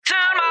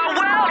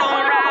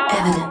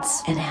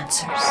Evidence and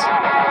Answers.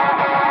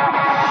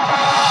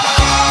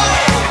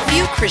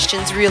 Few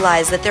Christians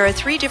realize that there are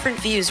three different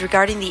views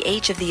regarding the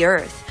age of the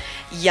earth: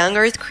 young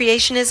earth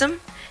creationism,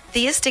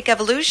 theistic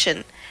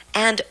evolution,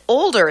 and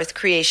old earth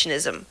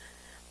creationism.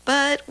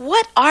 But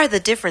what are the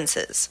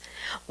differences?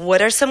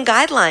 What are some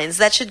guidelines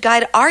that should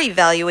guide our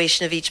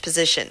evaluation of each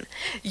position?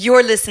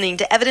 You're listening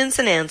to Evidence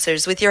and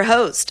Answers with your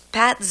host,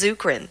 Pat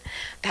Zukeran.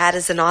 Pat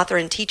is an author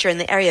and teacher in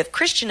the area of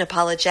Christian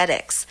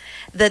apologetics,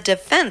 the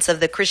defense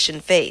of the Christian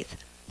faith.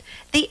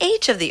 The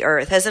age of the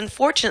earth has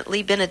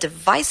unfortunately been a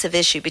divisive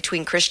issue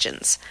between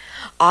Christians.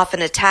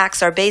 Often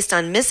attacks are based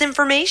on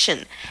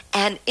misinformation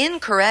and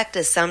incorrect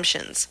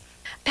assumptions.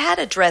 Pat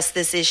addressed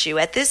this issue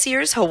at this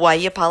year's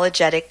Hawaii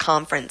Apologetic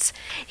Conference.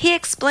 He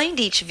explained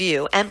each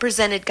view and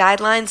presented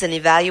guidelines in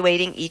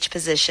evaluating each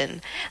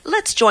position.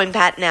 Let's join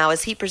Pat now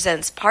as he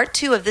presents part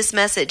 2 of this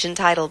message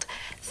entitled,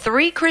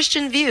 Three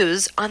Christian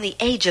Views on the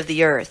Age of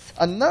the Earth.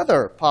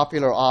 Another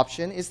popular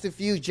option is to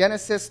view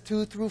Genesis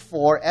 2 through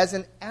 4 as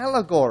an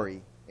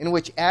allegory in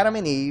which Adam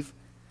and Eve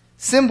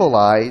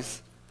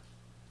symbolize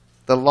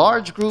the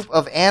large group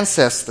of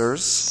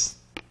ancestors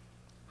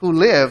who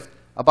lived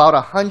about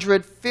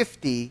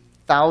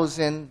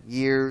 150,000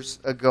 years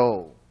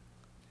ago.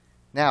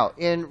 Now,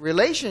 in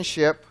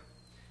relationship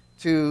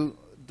to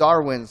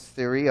Darwin's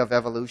theory of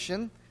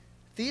evolution,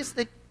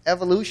 theistic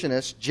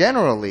evolutionists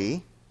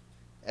generally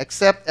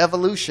accept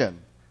evolution,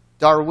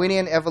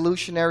 Darwinian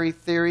evolutionary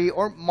theory,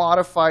 or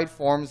modified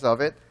forms of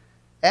it,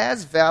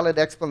 as valid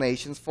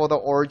explanations for the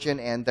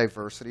origin and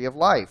diversity of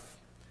life.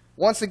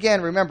 Once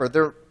again, remember,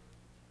 there are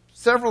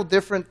several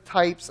different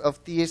types of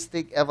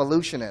theistic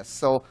evolutionists.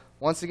 So,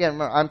 once again,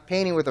 remember, I'm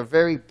painting with a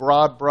very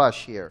broad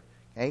brush here.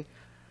 Okay?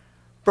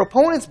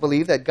 Proponents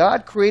believe that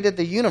God created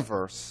the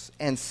universe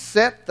and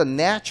set the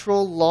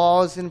natural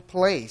laws in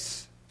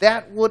place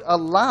that would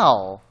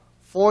allow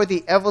for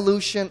the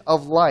evolution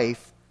of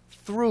life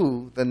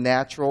through the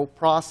natural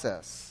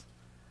process.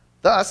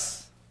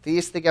 Thus,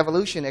 theistic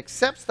evolution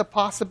accepts the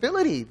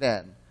possibility,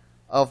 then,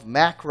 of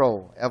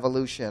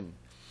macroevolution,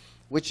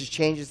 which is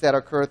changes that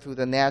occur through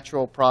the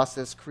natural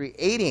process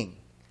creating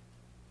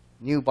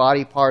new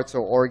body parts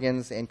or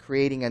organs and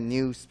creating a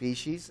new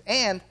species,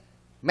 and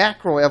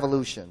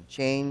macroevolution,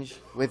 change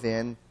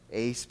within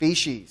a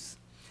species.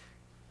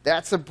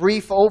 That's a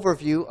brief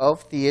overview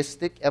of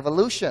theistic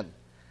evolution.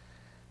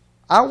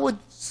 I would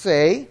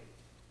say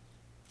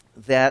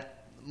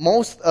that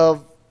most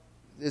of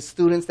the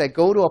students that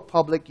go to a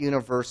public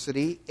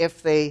university,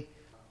 if they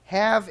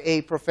have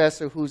a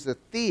professor who's a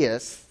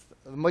theist,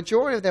 the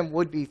majority of them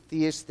would be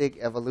theistic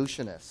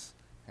evolutionists.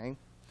 Okay?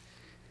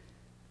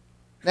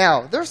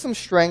 Now, there's some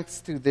strengths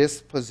to this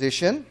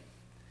position.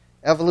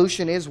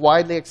 Evolution is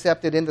widely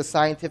accepted in the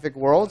scientific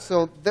world,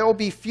 so there will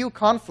be few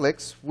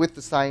conflicts with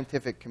the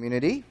scientific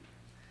community.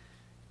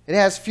 It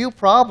has few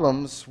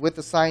problems with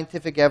the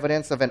scientific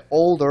evidence of an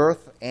old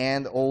earth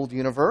and old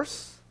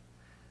universe.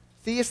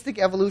 Theistic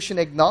evolution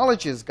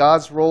acknowledges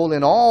God's role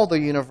in all the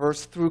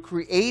universe through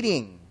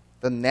creating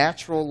the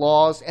natural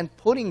laws and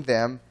putting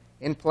them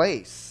in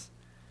place.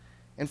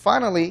 And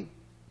finally,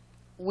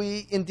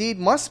 we indeed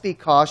must be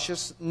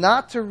cautious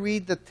not to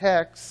read the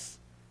text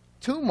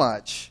too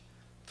much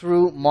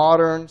through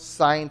modern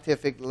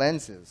scientific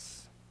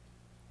lenses,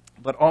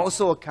 but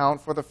also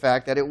account for the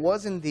fact that it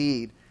was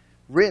indeed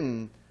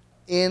written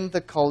in the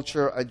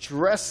culture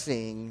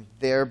addressing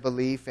their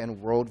belief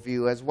and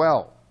worldview as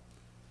well.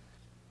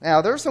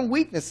 Now, there are some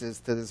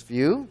weaknesses to this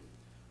view.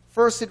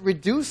 First, it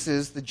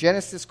reduces the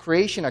Genesis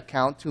creation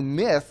account to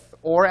myth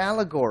or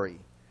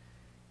allegory.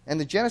 And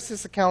the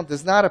Genesis account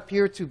does not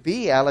appear to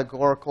be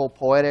allegorical,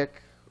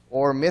 poetic,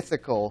 or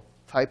mythical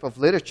type of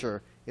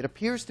literature. It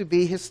appears to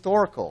be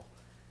historical.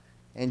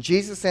 And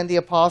Jesus and the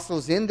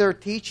apostles in their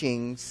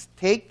teachings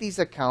take these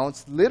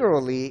accounts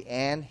literally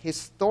and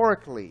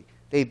historically.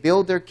 They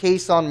build their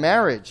case on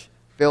marriage,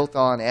 built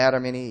on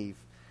Adam and Eve.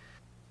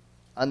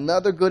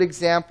 Another good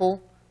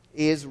example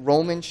is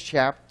Romans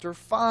chapter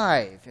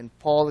 5. And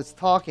Paul is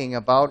talking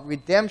about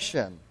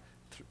redemption,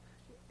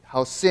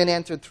 how sin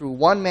entered through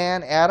one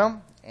man,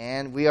 Adam,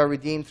 and we are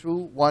redeemed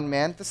through one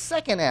man, the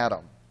second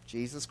Adam,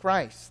 Jesus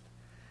Christ.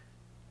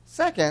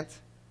 Second,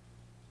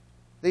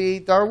 the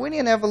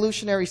Darwinian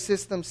evolutionary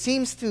system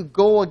seems to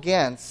go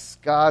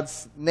against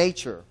God's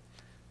nature.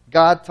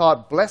 God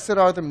taught, blessed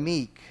are the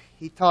meek.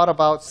 He taught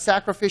about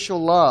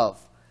sacrificial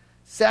love,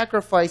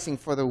 sacrificing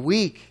for the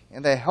weak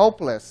and the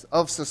helpless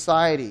of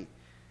society.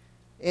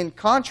 In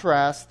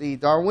contrast, the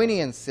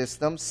Darwinian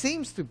system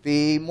seems to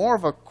be more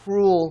of a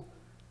cruel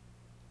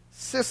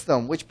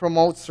system which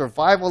promotes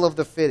survival of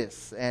the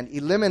fittest and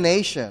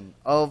elimination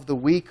of the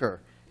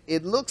weaker.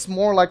 It looks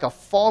more like a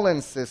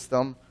fallen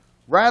system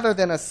rather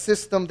than a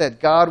system that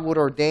God would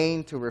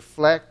ordain to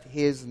reflect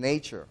His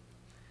nature.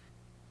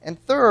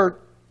 And third,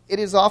 it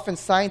is often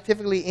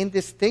scientifically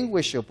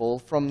indistinguishable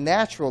from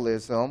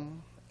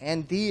naturalism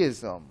and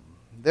deism.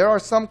 There are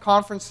some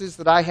conferences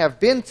that I have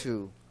been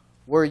to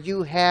where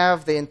you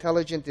have the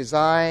intelligent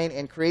design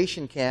and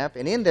creation camp,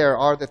 and in there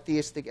are the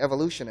theistic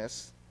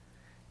evolutionists.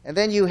 And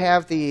then you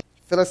have the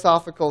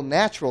philosophical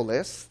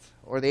naturalist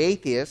or the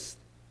atheist,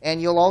 and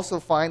you'll also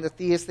find the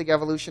theistic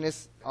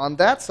evolutionists on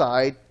that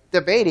side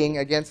debating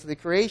against the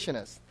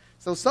creationists.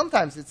 So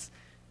sometimes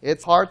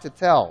it's hard to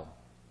tell.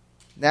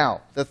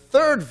 Now, the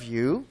third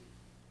view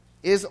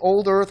is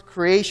old earth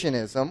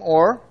creationism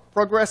or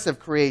progressive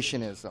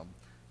creationism.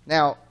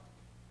 Now,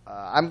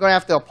 I'm going to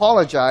have to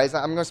apologize.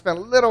 I'm going to spend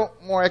a little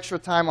more extra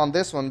time on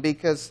this one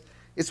because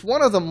it's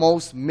one of the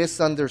most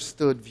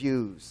misunderstood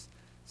views.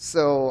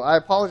 So I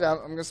apologize.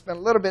 I'm going to spend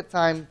a little bit of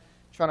time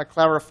trying to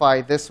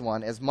clarify this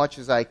one as much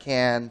as I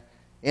can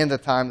in the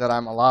time that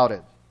I'm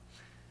allotted.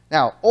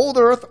 Now, old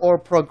earth or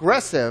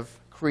progressive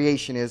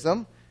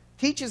creationism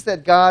teaches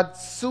that God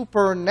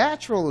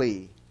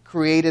supernaturally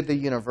created the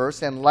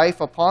universe and life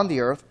upon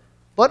the earth,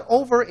 but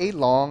over a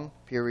long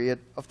period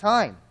of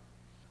time.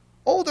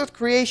 Old earth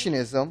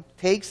creationism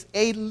takes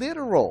a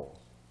literal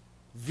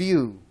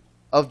view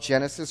of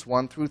Genesis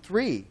 1 through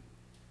 3.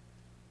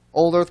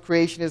 Old earth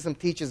creationism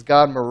teaches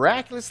God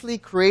miraculously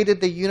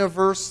created the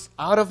universe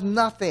out of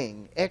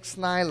nothing, ex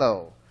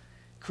nihilo,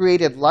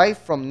 created life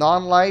from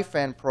non-life,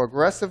 and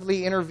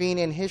progressively intervened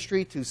in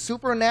history to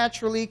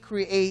supernaturally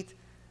create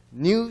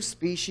new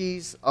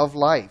species of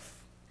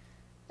life.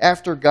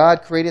 After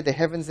God created the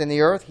heavens and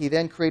the earth, he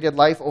then created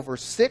life over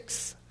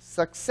 6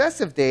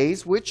 successive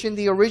days, which in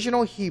the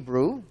original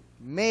Hebrew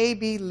may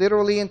be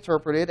literally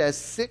interpreted as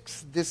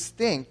 6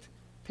 distinct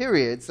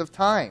periods of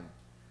time.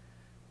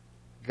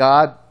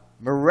 God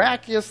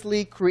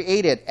miraculously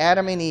created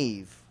Adam and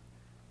Eve.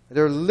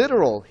 They're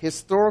literal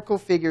historical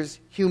figures,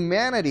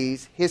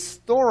 humanity's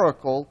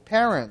historical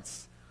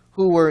parents,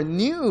 who were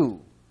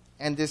new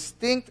and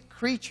distinct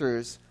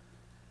creatures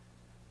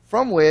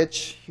from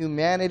which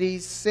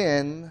humanity's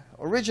sin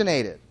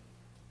originated.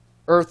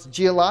 Earth's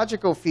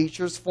geological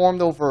features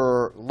formed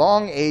over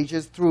long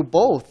ages through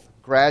both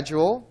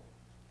gradual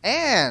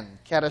and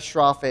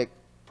catastrophic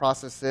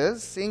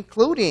processes,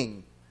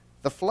 including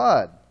the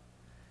flood.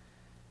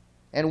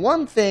 And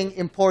one thing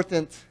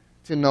important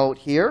to note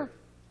here,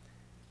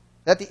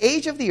 that the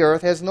age of the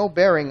earth has no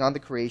bearing on the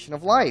creation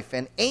of life,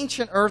 and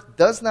ancient earth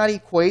does not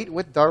equate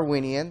with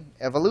Darwinian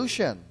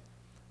evolution.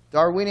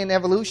 Darwinian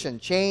evolution,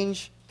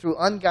 change through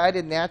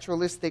unguided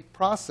naturalistic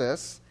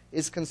process,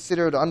 is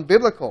considered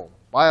unbiblical,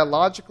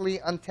 biologically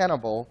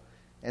untenable,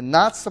 and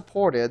not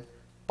supported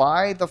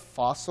by the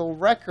fossil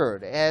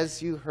record,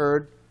 as you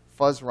heard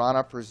Fuz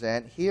Rana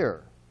present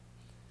here.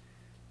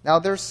 Now,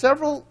 there are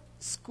several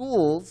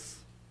schools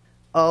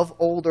of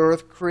old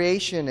earth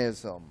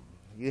creationism.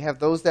 You have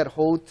those that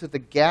hold to the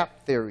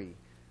gap theory,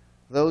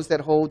 those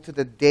that hold to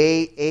the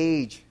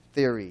day-age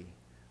theory,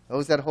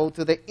 those that hold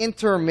to the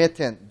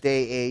intermittent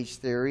day-age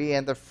theory,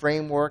 and the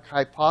framework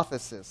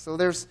hypothesis. So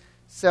there's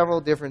several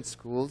different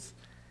schools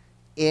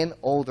in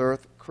old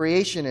earth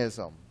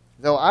creationism.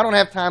 Though I don't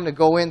have time to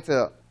go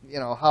into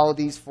how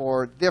these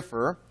 4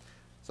 differ,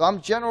 so I'm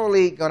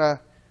generally going to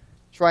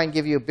try and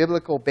give you a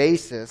biblical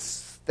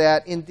basis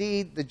that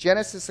indeed the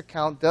Genesis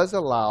account does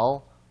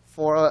allow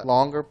for a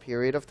longer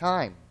period of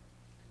time.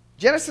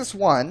 Genesis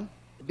 1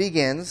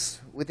 begins,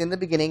 "Within the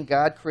beginning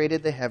God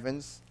created the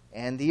heavens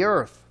and the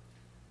earth."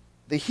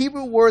 The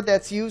Hebrew word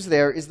that's used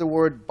there is the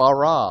word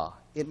bara.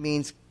 It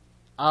means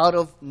out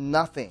of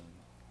nothing.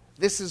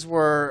 This is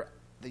where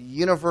the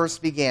universe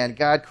began.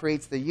 God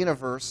creates the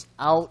universe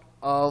out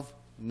of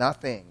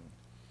nothing.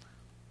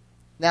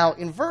 Now,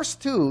 in verse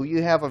 2,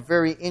 you have a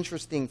very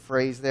interesting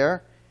phrase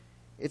there.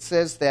 It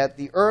says that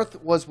the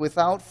earth was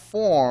without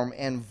form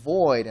and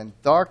void, and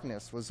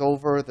darkness was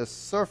over the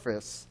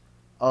surface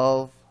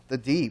of the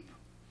deep.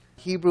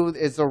 Hebrew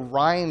is a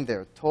rhyme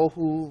there,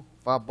 tohu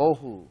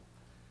vabohu.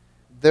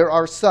 There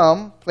are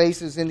some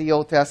places in the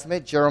Old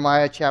Testament,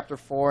 Jeremiah chapter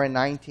 4 and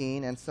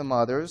 19, and some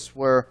others,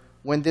 where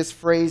when this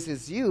phrase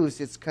is used,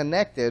 it's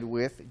connected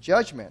with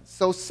judgment.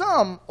 So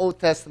some Old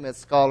Testament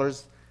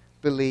scholars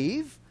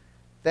believe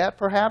that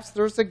perhaps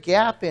there's a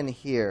gap in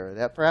here,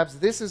 that perhaps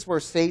this is where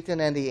Satan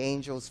and the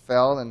angels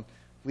fell, and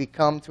we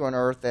come to an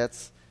earth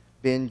that's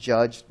been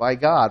judged by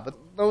God. But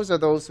those are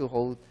those who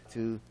hold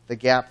to the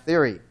gap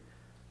theory.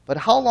 But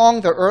how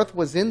long the earth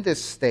was in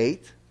this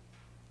state,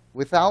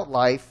 without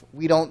life,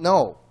 we don't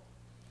know.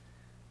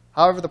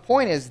 However, the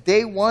point is,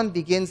 day 1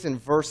 begins in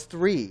verse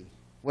 3.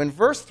 When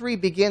verse 3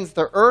 begins,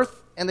 the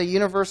earth and the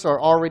universe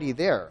are already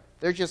there.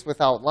 They're just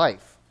without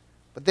life,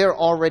 but they're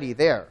already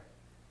there.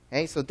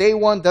 Okay? So day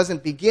 1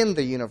 doesn't begin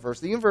the universe.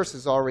 The universe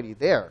is already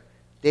there.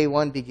 Day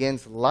 1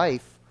 begins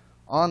life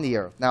on the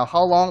earth. Now,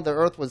 how long the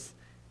earth was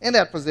in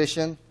that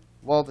position,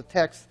 well, the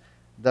text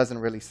doesn't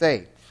really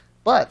say.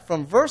 But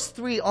from verse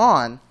 3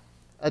 on,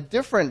 a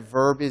different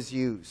verb is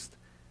used.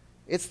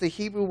 It's the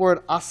Hebrew word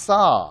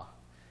asa,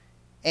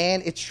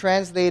 and it's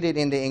translated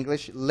into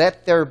English,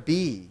 let there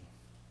be.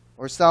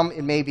 Or some,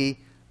 it may be,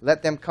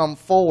 let them come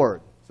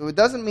forward. So it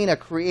doesn't mean a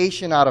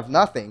creation out of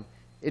nothing.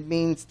 It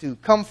means to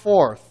come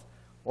forth,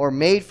 or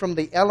made from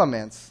the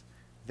elements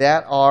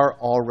that are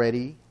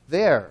already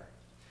there.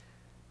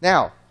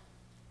 Now,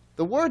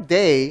 the word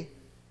day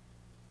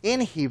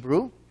in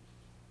Hebrew,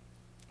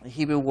 the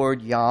Hebrew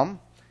word yom,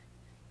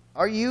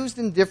 are used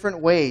in different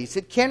ways.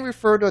 It can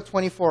refer to a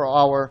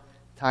 24-hour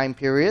time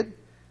period,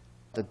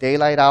 the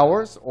daylight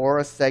hours, or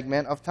a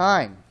segment of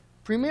time.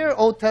 Premier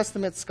Old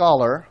Testament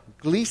scholar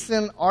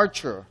Gleason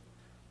Archer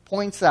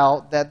points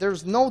out that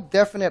there's no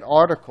definite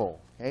article,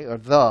 or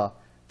the,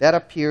 that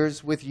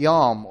appears with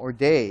yom, or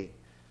day,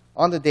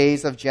 on the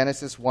days of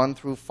Genesis 1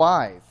 through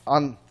 5,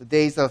 on the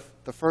days of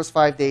the first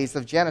 5 days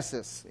of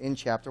Genesis in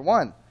chapter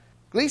 1.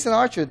 Gleason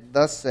Archer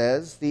thus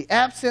says, the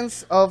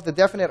absence of the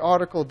definite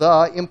article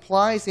the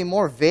implies a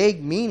more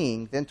vague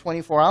meaning than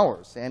 24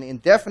 hours, an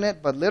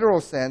indefinite but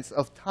literal sense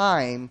of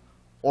time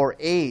or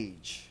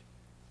age.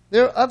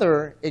 There are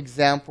other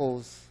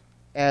examples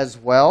as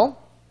well.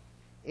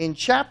 In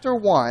chapter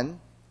 1,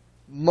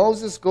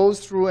 Moses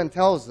goes through and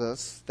tells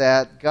us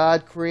that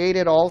God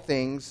created all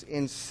things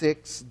in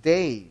 6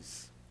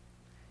 days.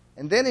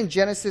 And then in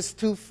Genesis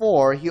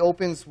 2:4, he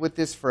opens with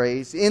this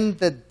phrase, in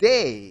the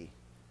day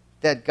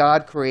that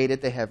God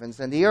created the heavens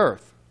and the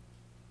earth.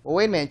 Well,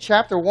 wait a minute.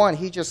 Chapter 1,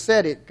 he just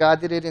said it. God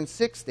did it in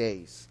 6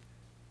 days.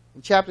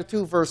 In chapter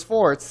 2, verse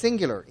 4, it's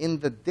singular. In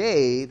the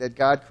day that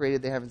God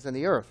created the heavens and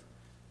the earth.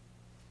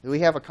 Do we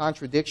have a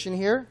contradiction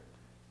here?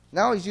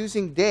 Now he's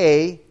using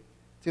day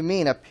to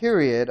mean a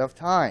period of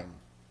time.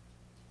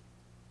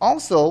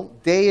 Also,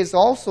 day is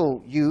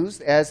also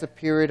used as a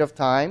period of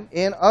time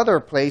in other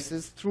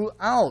places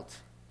throughout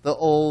the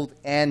Old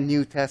and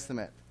New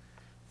Testament.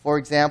 For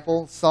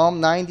example,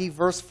 Psalm 90,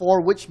 verse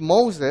 4, which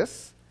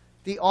Moses,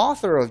 the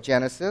author of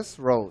Genesis,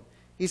 wrote.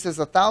 He says,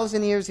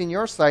 1,000 years in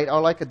your sight are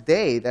like a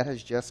day that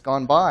has just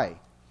gone by.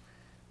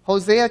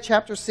 Hosea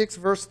chapter 6,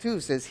 verse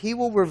 2 says, he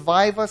will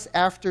revive us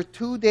after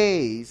 2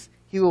 days.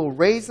 He will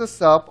raise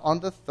us up on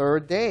the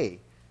 3rd day.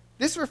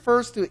 This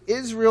refers to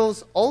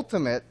Israel's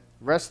ultimate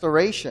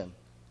restoration,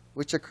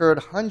 which occurred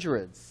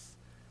hundreds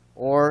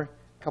or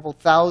a couple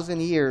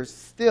thousand years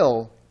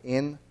still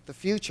in the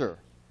future.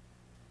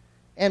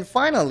 And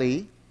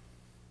finally,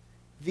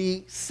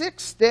 the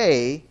 6th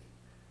day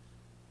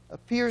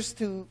appears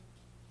to,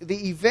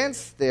 the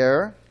events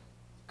there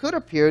could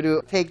appear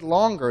to take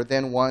longer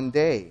than 1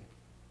 day.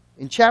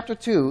 In chapter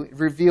 2, it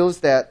reveals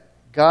that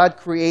God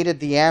created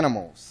the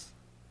animals.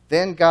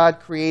 Then God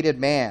created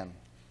man.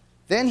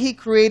 Then he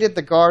created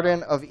the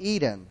Garden of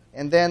Eden.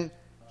 And then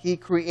he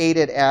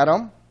created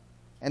Adam.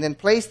 And then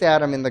placed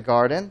Adam in the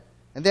garden.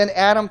 And then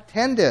Adam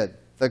tended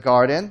the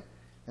garden.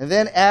 And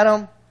then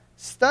Adam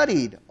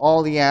studied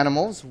all the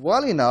animals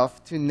well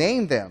enough to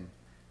name them.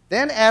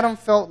 Then Adam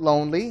felt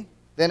lonely.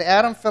 Then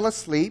Adam fell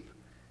asleep.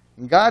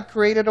 And God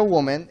created a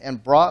woman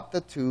and brought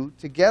the two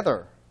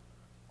together.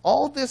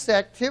 All this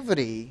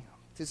activity,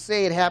 to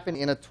say it happened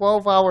in a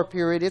 12-hour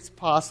period, it's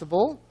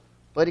possible,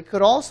 but it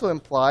could also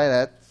imply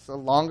that a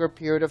longer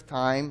period of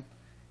time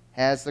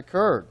has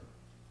occurred.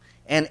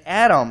 And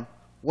Adam,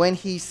 when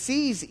he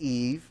sees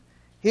Eve,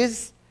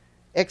 his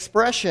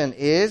expression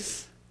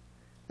is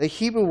the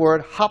Hebrew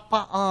word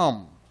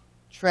hapa'am,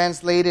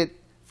 translated,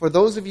 for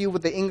those of you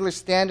with the English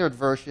Standard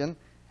Version,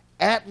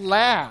 at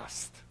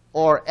last,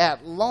 or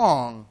at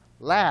long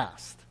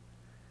last,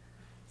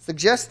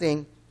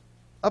 suggesting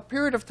a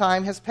period of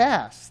time has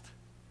passed.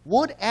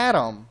 Would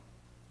Adam,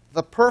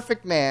 the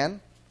perfect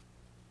man,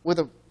 with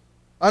an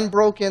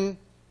unbroken,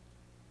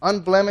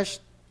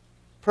 unblemished,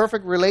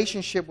 perfect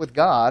relationship with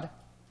God,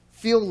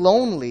 feel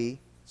lonely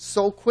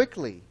so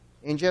quickly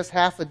in just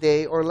half a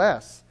day or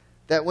less,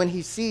 that when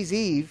he sees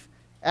Eve,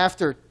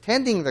 after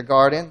tending the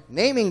garden,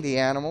 naming the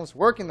animals,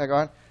 working the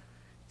garden,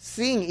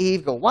 seeing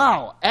Eve go,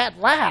 wow, at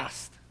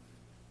last,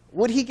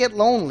 would he get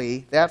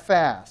lonely that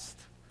fast?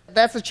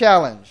 That's a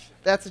challenge.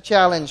 That's a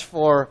challenge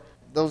for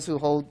those who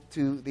hold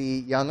to the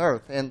young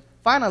earth. And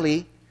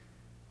finally,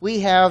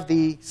 we have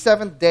the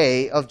 7th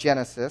day of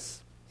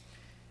Genesis.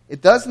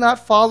 It does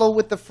not follow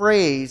with the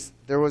phrase,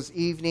 there was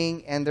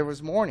evening and there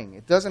was morning.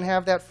 It doesn't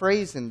have that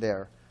phrase in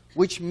there,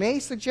 which may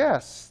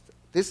suggest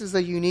this is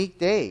a unique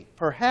day,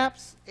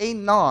 perhaps a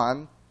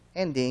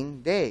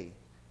non-ending day.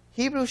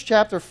 Hebrews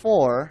chapter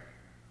 4,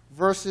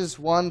 verses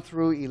 1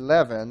 through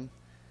 11,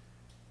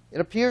 it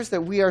appears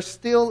that we are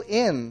still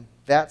in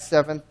that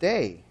 7th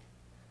day.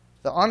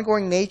 The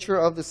ongoing nature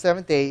of the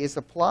 7th day is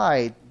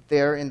applied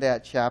there in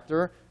that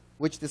chapter,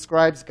 which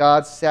describes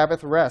God's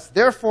Sabbath rest.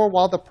 Therefore,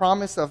 while the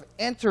promise of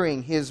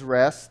entering his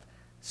rest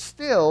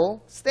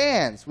still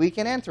stands, we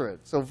can enter it.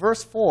 So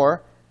verse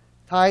 4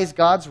 ties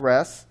God's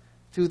rest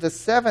to the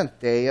 7th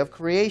day of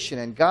creation,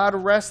 and God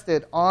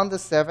rested on the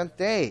 7th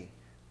day.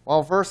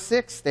 While verse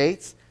 6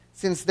 states,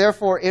 since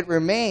therefore it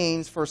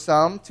remains for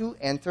some to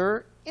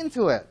enter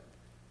into it.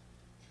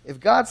 If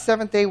God's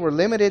 7th day were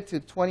limited to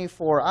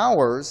 24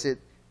 hours, it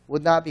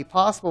would not be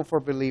possible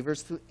for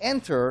believers to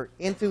enter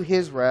into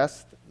his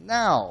rest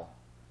now.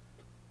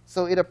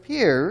 So it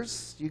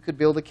appears, you could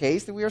build a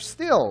case that we are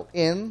still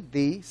in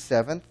the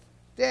 7th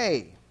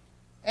day.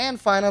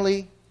 And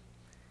finally,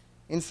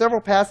 in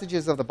several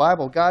passages of the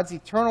Bible, God's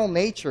eternal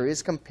nature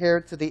is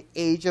compared to the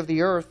age of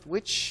the earth,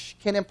 which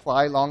can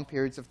imply long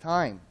periods of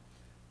time.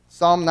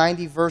 Psalm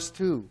 90, verse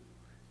 2.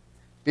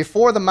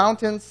 Before the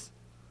mountains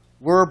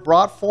were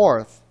brought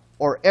forth,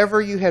 or ever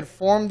you had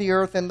formed the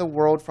earth and the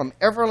world, from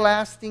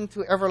everlasting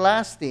to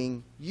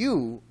everlasting,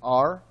 you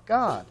are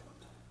God.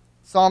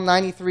 Psalm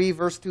 93,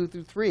 verse 2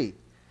 through 3.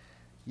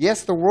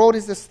 Yes, the world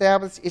is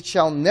established, it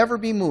shall never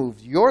be moved.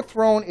 Your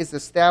throne is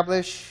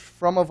established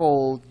from of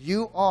old.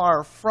 You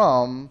are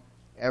from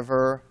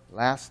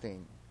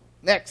everlasting.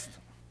 Next,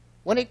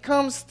 when it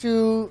comes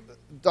to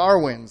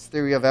Darwin's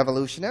theory of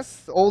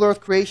evolutionists, old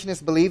earth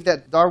creationists believe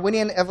that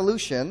Darwinian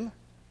evolution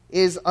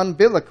is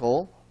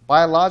unbiblical,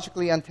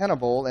 biologically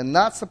untenable, and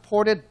not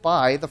supported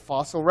by the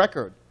fossil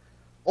record.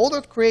 Old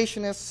earth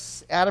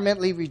creationists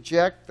adamantly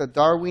reject the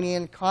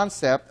Darwinian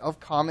concept of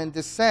common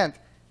descent,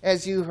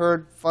 as you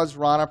heard Fuz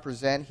Rana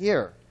present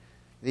here.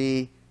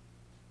 The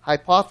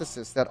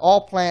hypothesis that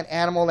all plant,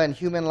 animal, and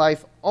human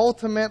life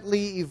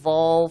ultimately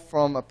evolved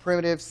from a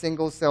primitive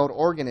single-celled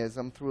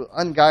organism through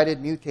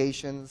unguided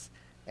mutations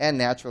and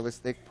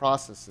naturalistic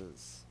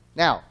processes.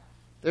 Now,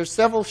 there's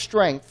several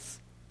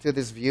strengths to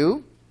this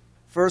view.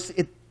 First,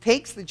 it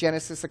takes the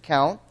Genesis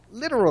account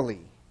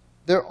literally.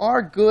 There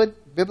are good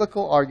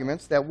biblical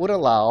arguments that would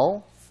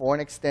allow for an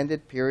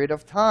extended period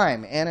of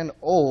time and an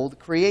old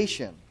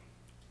creation.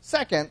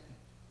 Second,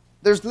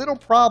 there's little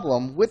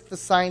problem with the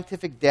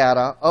scientific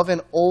data of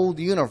an old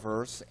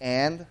universe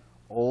and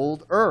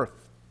old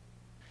Earth.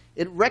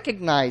 It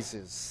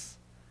recognizes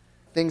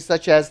things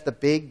such as the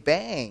Big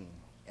Bang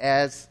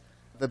as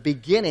the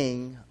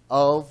beginning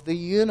of the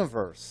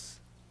universe.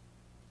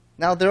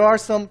 Now, there are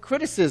some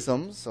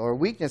criticisms or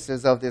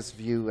weaknesses of this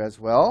view as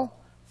well.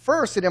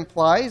 First, it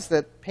implies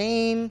that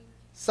pain,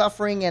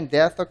 suffering, and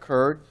death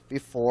occurred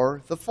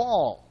before the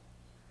fall.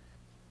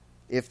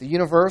 If the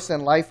universe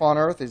and life on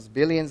earth is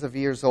billions of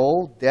years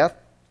old, death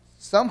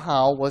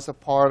somehow was a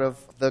part of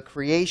the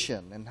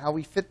creation. And how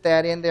we fit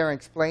that in there and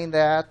explain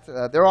that,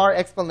 there are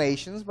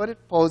explanations, but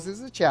it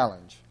poses a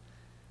challenge.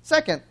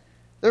 Second,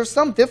 there's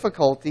some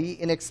difficulty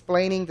in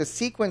explaining the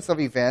sequence of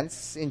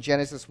events in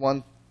Genesis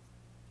 1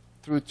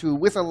 through 2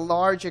 with a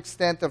large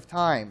extent of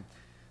time.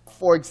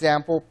 For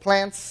example,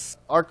 plants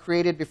are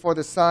created before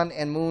the sun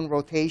and moon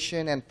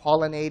rotation and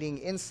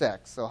pollinating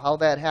insects. So how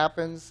that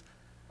happens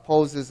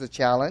poses a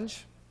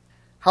challenge.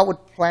 How would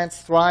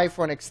plants thrive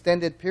for an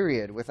extended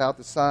period without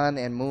the sun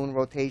and moon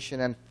rotation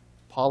and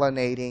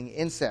pollinating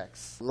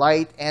insects?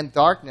 Light and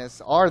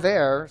darkness are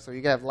there, so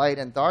you have light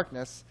and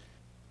darkness,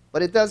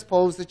 but it does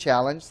pose the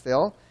challenge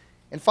still.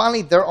 And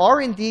finally, there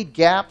are indeed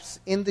gaps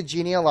in the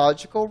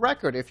genealogical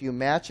record. If you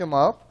match them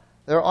up,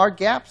 there are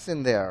gaps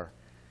in there.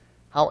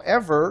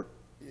 However,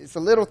 it's a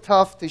little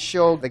tough to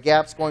show the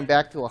gaps going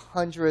back to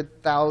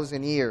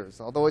 100,000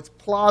 years, although it's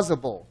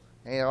plausible.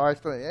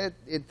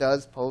 It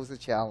does pose a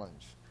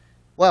challenge.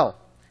 Well,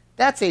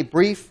 that's a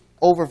brief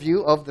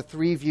overview of the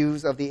three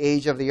views of the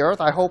age of the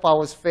earth. I hope I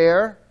was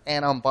fair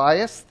and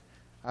unbiased.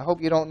 I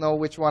hope you don't know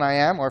which one I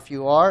am, or if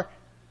you are,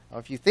 or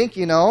if you think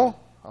you know,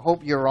 I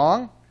hope you're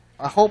wrong.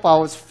 I hope I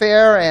was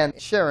fair and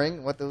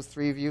sharing what those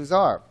three views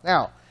are.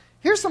 Now,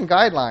 here's some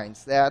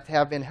guidelines that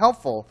have been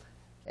helpful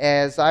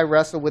as I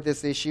wrestle with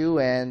this issue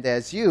and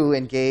as you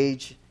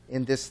engage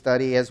in this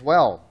study as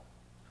well.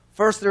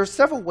 First, there are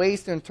several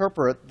ways to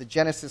interpret the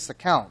Genesis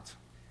account.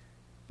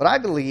 But I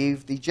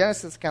believe the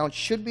Genesis account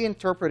should be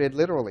interpreted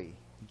literally.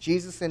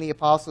 Jesus and the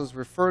apostles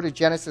refer to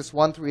Genesis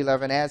 1 through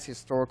 11 as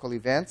historical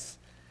events.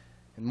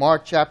 In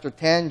Mark chapter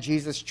 10,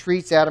 Jesus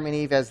treats Adam and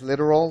Eve as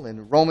literal.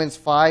 In Romans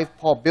 5,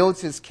 Paul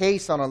builds his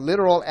case on a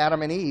literal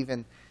Adam and Eve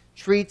and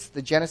treats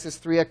the Genesis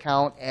 3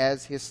 account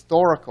as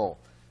historical.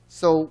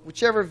 So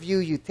whichever view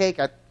you take,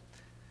 I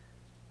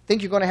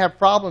think you're going to have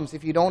problems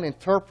if you don't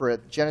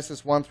interpret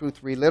Genesis 1 through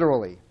 3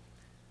 literally.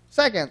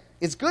 Second,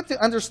 it's good to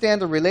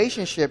understand the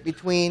relationship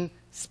between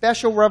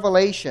special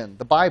revelation,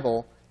 the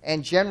Bible,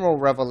 and general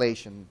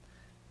revelation,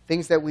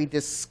 things that we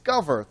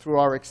discover through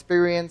our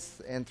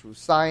experience and through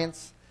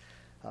science.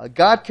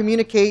 God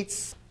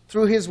communicates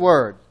through His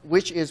Word,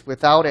 which is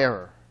without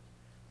error.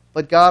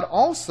 But God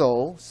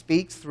also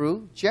speaks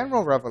through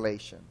general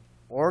revelation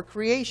or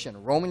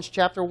creation. Romans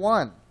chapter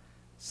 1,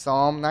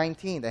 Psalm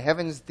 19. The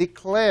heavens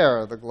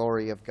declare the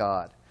glory of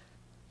God.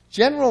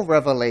 General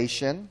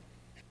revelation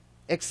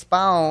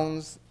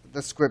expounds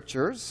the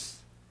Scriptures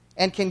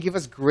and can give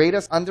us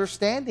greatest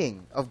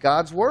understanding of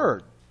God's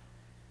Word.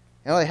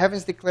 You know, the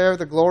heavens declare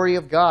the glory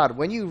of God.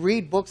 When you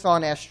read books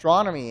on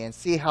astronomy and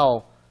see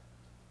how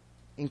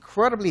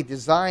incredibly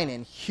designed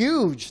and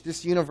huge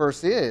this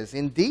universe is,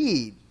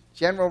 indeed,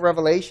 general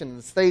revelation,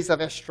 the studies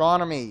of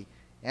astronomy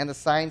and the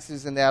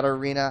sciences in that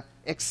arena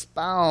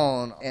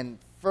expound and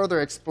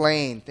further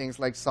explain things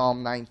like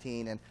Psalm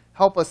 19 and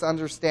help us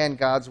understand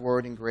God's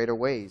Word in greater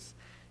ways.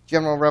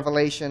 General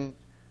revelation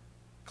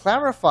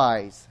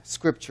clarifies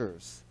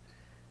Scriptures.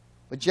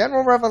 But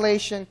general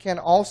revelation can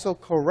also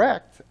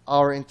correct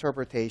our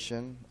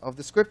interpretation of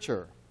the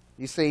Scripture.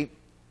 You see,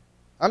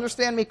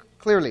 understand me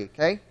clearly,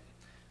 okay?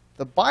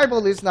 The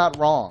Bible is not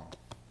wrong,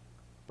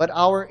 but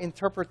our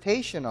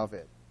interpretation of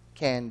it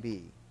can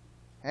be.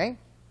 Okay?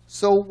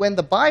 So when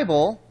the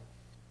Bible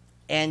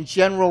and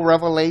general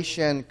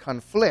revelation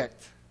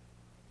conflict,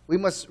 we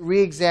must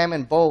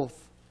re-examine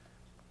both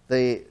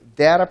the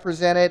data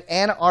presented,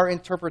 and our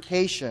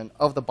interpretation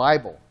of the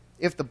Bible.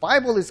 If the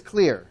Bible is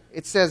clear,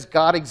 it says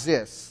God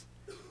exists.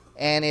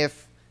 And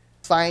if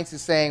science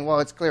is saying, well,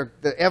 it's clear,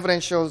 the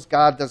evidence shows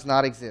God does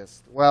not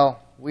exist,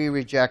 well, we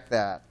reject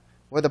that.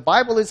 Where the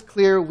Bible is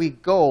clear, we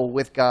go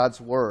with God's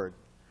Word.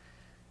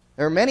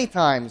 There are many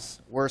times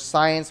where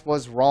science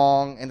was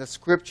wrong and the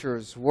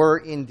Scriptures were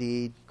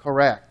indeed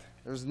correct.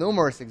 There's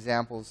numerous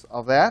examples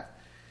of that.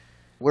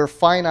 We're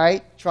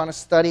finite, trying to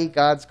study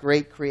God's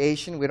great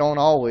creation. We don't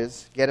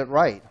always get it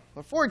right.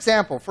 But for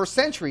example, for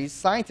centuries,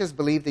 scientists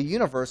believed the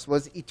universe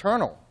was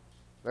eternal,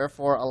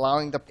 therefore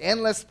allowing the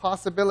endless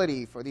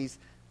possibility for these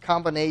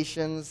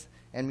combinations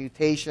and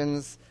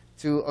mutations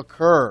to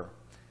occur.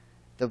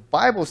 The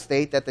Bible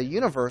states that the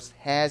universe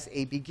has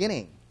a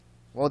beginning.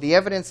 Well, the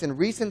evidence in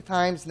recent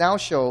times now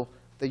show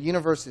the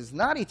universe is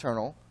not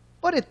eternal,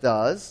 but it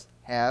does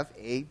have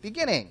a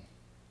beginning.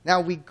 Now,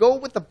 we go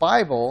with the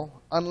Bible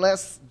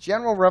unless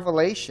general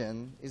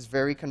revelation is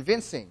very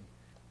convincing.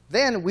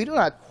 Then we do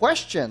not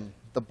question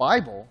the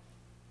Bible,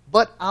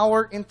 but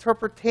our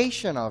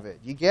interpretation of it.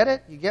 You get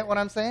it? You get what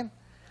I'm saying?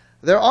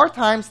 There are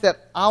times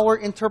that our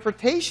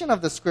interpretation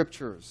of the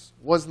Scriptures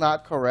was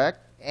not correct,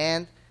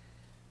 and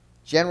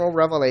general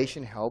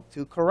revelation helped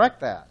to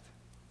correct that.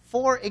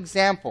 For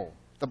example,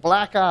 the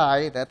black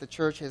eye that the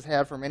church has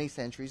had for many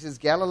centuries is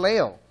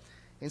Galileo.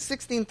 In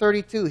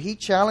 1632, he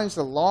challenged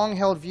the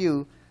long-held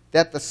view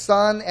that the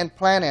sun and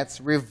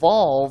planets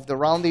revolved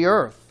around the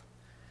earth.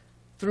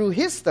 Through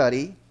his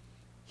study,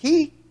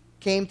 he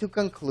came to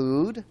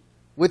conclude,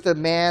 with a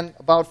man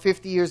about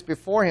 50 years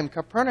before him,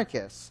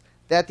 Copernicus,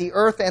 that the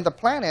earth and the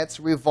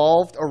planets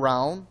revolved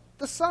around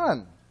the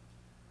sun.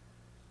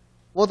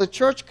 Well, the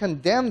church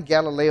condemned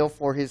Galileo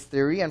for his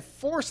theory and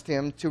forced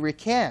him to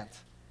recant,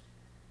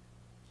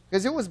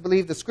 because it was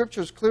believed the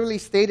Scriptures clearly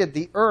stated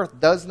the earth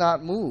does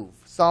not move.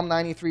 Psalm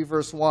 93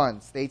 verse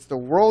 1 states, "The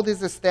world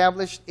is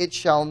established, it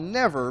shall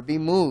never be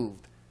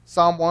moved."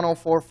 Psalm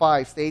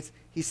 104:5 states,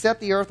 "He set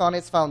the earth on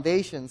its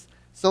foundations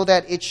so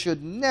that it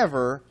should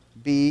never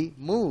be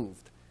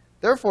moved."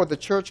 Therefore, the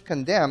church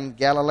condemned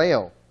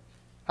Galileo.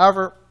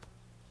 However,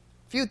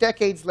 a few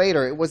decades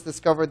later, it was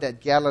discovered that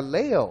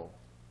Galileo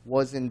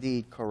was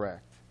indeed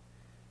correct.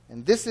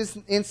 And this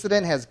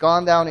incident has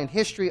gone down in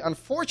history,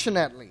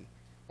 unfortunately,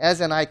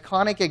 as an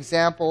iconic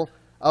example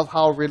of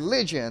how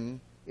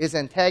religion is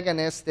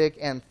antagonistic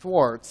and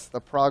thwarts the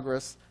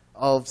progress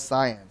of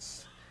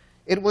science.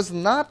 It was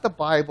not the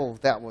Bible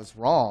that was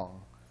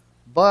wrong,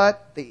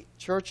 but the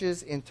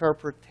church's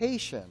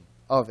interpretation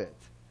of it.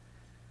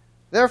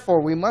 Therefore,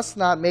 we must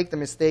not make the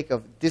mistake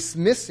of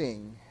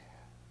dismissing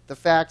the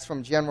facts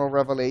from general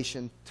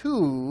revelation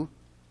too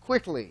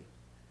quickly.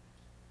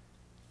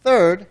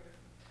 Third,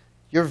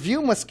 your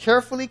view must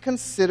carefully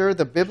consider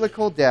the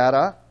biblical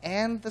data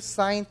and the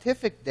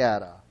scientific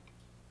data.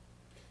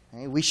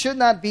 Okay? We should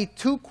not be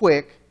too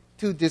quick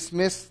to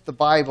dismiss the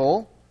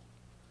Bible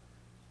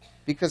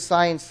because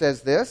science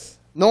says this,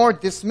 nor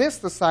dismiss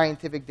the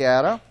scientific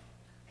data,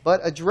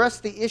 but address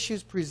the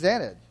issues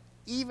presented,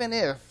 even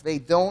if they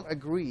don't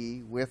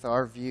agree with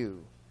our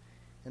view.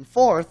 And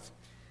fourth,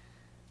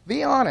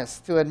 be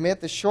honest to admit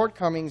the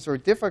shortcomings or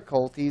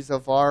difficulties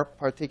of our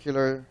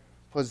particular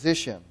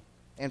position.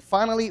 And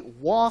finally,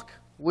 walk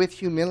with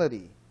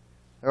humility.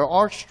 There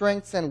are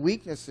strengths and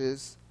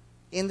weaknesses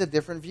in the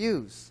different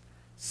views.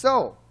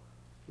 So,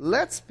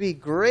 let's be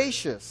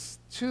gracious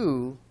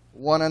to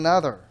one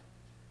another.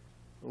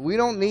 We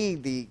don't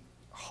need the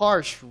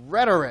harsh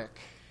rhetoric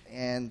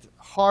and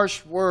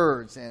harsh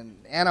words and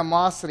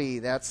animosity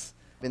that's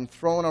been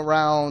thrown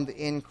around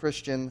in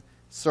Christian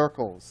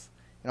circles.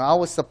 I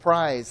was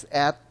surprised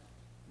at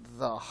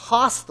the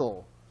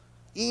hostile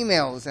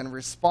emails and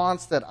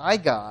response that I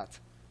got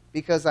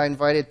because I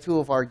invited two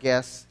of our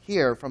guests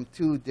here from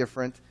two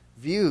different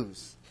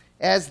views.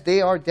 As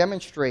they are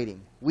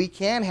demonstrating, we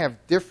can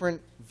have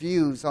different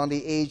views on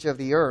the age of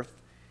the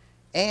earth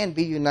and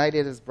be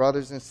united as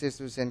brothers and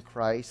sisters in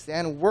Christ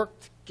and work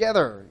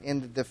together in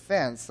the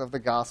defense of the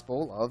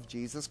gospel of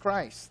Jesus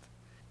Christ.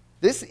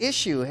 This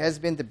issue has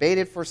been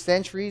debated for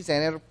centuries,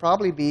 and it'll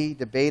probably be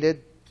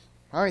debated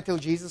until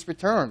Jesus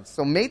returns.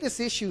 So may this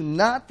issue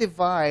not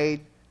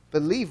divide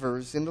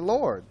believers in the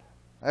Lord.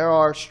 There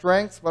are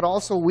strengths but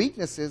also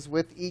weaknesses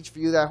with each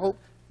view that I hope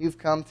you've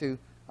come to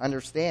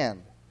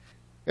understand.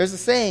 There's a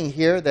saying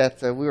here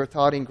that we were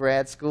taught in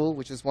grad school,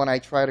 which is one I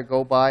try to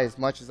go by as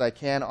much as I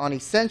can. On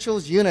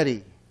essentials,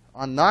 unity.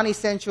 On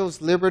non-essentials,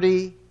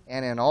 liberty.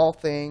 And in all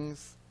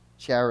things,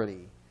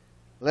 charity.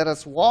 Let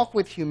us walk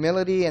with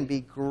humility and be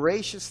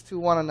gracious to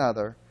one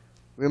another,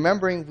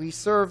 remembering we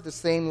serve the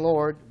same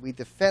Lord, we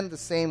defend the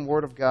same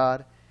Word of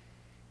God,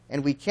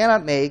 and we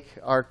cannot make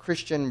our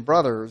Christian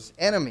brothers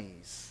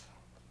enemies.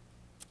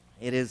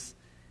 It is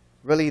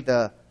really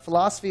the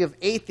philosophy of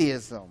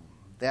atheism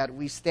that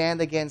we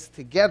stand against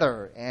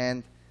together,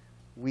 and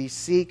we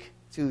seek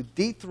to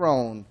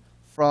dethrone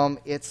from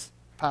its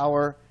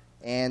power,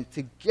 and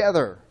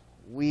together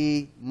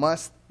we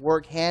must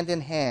work hand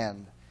in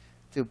hand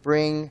to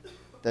bring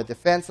the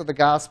defense of the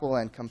gospel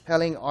and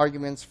compelling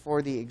arguments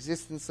for the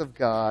existence of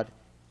God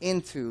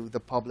into the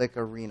public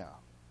arena.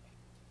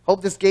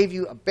 Hope this gave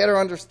you a better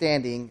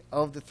understanding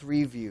of the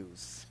three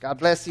views. God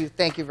bless you.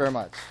 Thank you very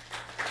much.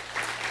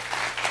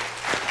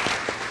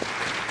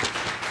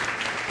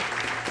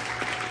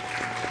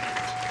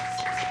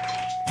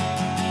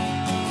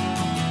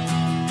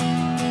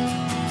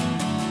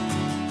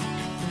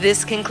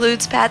 This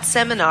concludes Pat's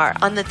seminar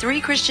on the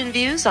three Christian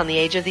views on the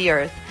age of the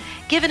earth,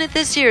 given at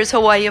this year's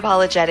Hawaii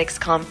Apologetics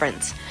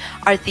Conference.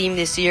 Our theme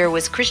this year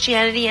was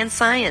Christianity and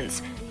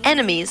Science,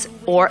 Enemies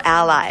or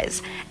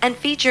Allies, and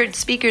featured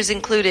speakers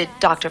included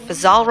Dr.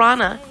 Fazal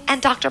Rana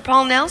and Dr.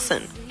 Paul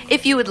Nelson.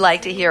 If you would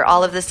like to hear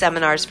all of the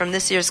seminars from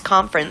this year's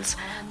conference,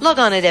 log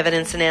on at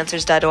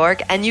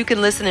evidenceandanswers.org and you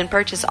can listen and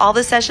purchase all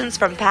the sessions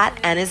from Pat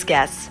and his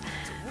guests.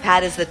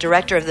 Pat is the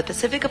director of the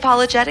Pacific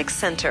Apologetics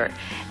Center,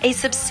 a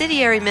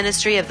subsidiary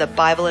ministry of the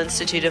Bible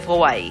Institute of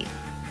Hawaii.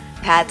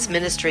 Pat's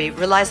ministry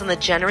relies on the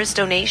generous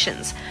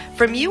donations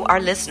from you, our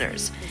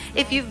listeners.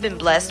 If you've been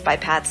blessed by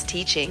Pat's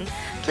teaching,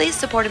 please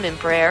support him in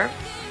prayer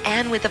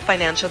and with a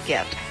financial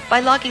gift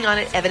by logging on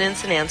at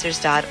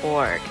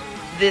evidenceandanswers.org.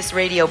 This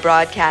radio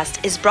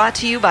broadcast is brought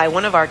to you by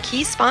one of our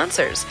key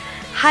sponsors,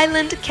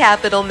 Highland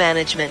Capital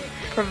Management,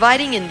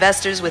 providing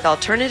investors with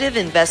alternative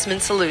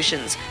investment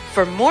solutions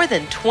for more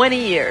than 20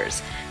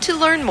 years. To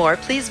learn more,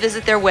 please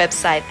visit their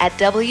website at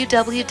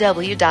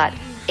www.hcmlp.com.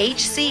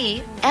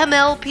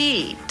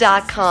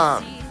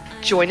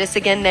 Join us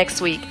again next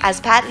week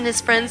as Pat and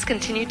his friends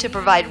continue to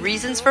provide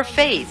reasons for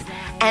faith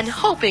and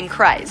hope in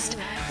Christ,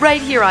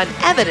 right here on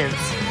Evidence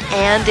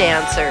and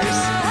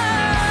Answers.